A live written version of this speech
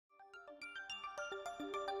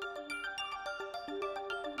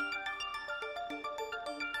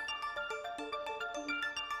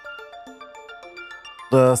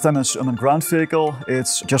The Themis unmanned ground vehicle,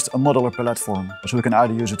 it's just a modular platform. So we can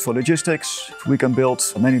either use it for logistics, we can build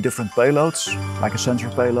many different payloads, like a sensor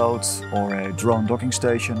payload or a drone docking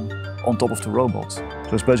station on top of the robot. So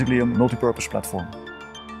it's basically a multi-purpose platform.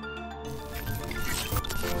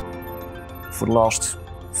 For the last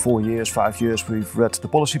 4 years, 5 years, we've read the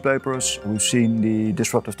policy papers. We've seen the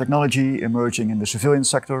disruptive technology emerging in the civilian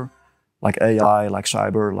sector, like AI, like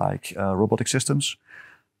cyber, like robotic systems.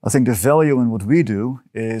 I think the value in what we do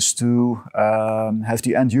is to have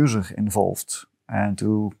the end user involved and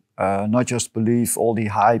to not just believe all the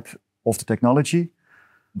hype of the technology,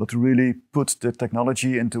 but to really put the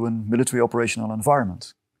technology into a military operational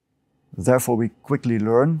environment. Therefore, we quickly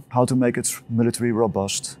learn how to make it military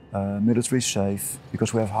robust, military safe,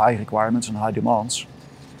 because we have high requirements and high demands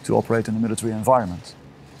to operate in a military environment.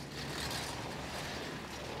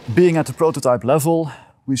 Being at the prototype level,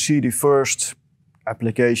 we see the first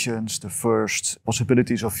applications, the first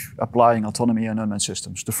possibilities of applying autonomy in unmanned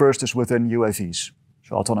systems. The first is within UAVs,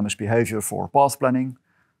 so autonomous behavior for path planning,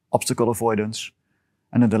 obstacle avoidance,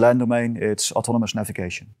 and in the land domain, it's autonomous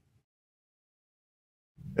navigation.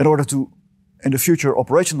 In order to, in the future,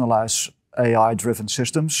 operationalize AI-driven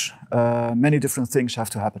systems, many different things have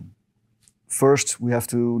to happen. First, we have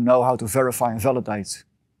to know how to verify and validate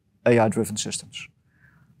AI-driven systems.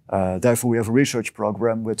 Therefore, we have a research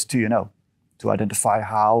program with TNO to identify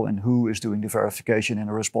how and who is doing the verification in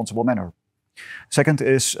a responsible manner. Second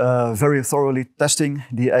is very thoroughly testing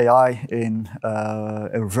the AI in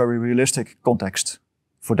a very realistic context.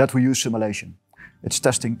 For that, we use simulation. It's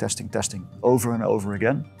testing, testing, testing over and over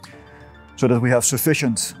again, so that we have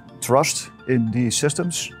sufficient trust in these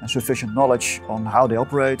systems and sufficient knowledge on how they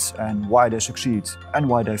operate and why they succeed and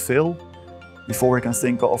why they fail before we can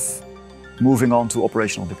think of moving on to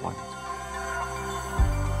operational deployment.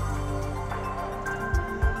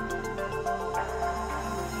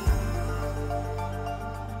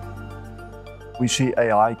 We see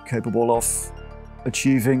AI capable of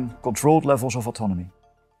achieving controlled levels of autonomy.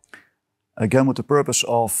 Again, with the purpose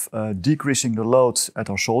of decreasing the load at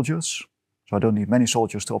our soldiers. So I don't need many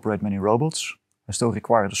soldiers to operate many robots. I still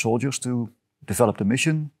require the soldiers to develop the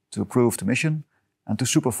mission, to approve the mission, and to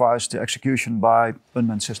supervise the execution by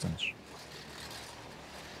unmanned systems.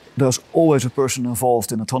 There's always a person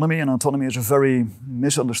involved in autonomy, and autonomy is a very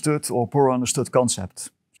misunderstood or poor understood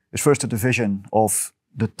concept. It's first a division of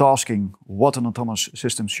the tasking what an autonomous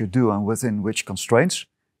system should do and within which constraints.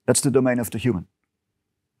 That's the domain of the human.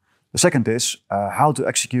 The second is how to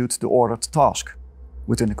execute the ordered task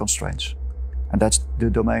within the constraints. And that's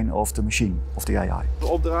the domain of the machine, of the AI. De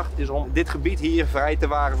opdracht is om dit gebied hier vrij te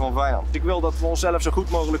waren van vijand. Ik wil dat we onszelf zo goed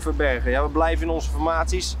mogelijk verbergen. Ja, we blijven in onze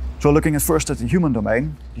formaties. So looking at first at the human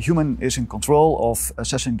domain, the human is in control of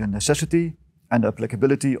assessing the necessity and the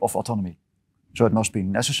applicability of autonomy. So it must be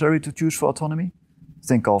necessary to choose for autonomy.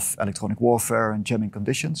 Think of electronic warfare and jamming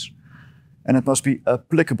conditions. And it must be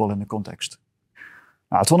applicable in the context.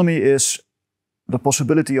 Now, autonomy is the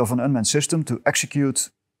possibility of an unmanned system to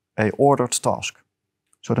execute an ordered task.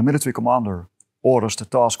 So the military commander orders the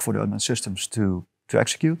task for the unmanned systems to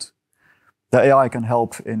execute. The AI can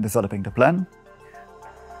help in developing the plan.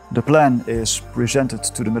 The plan is presented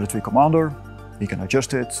to the military commander. He can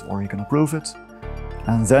adjust it or he can approve it.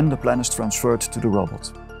 And then the plan is transferred to the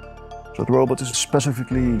robot. So the robot is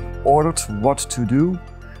specifically ordered what to do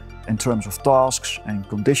in terms of tasks and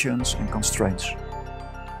conditions and constraints.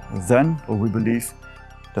 Then we believe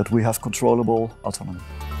that we have controllable autonomy.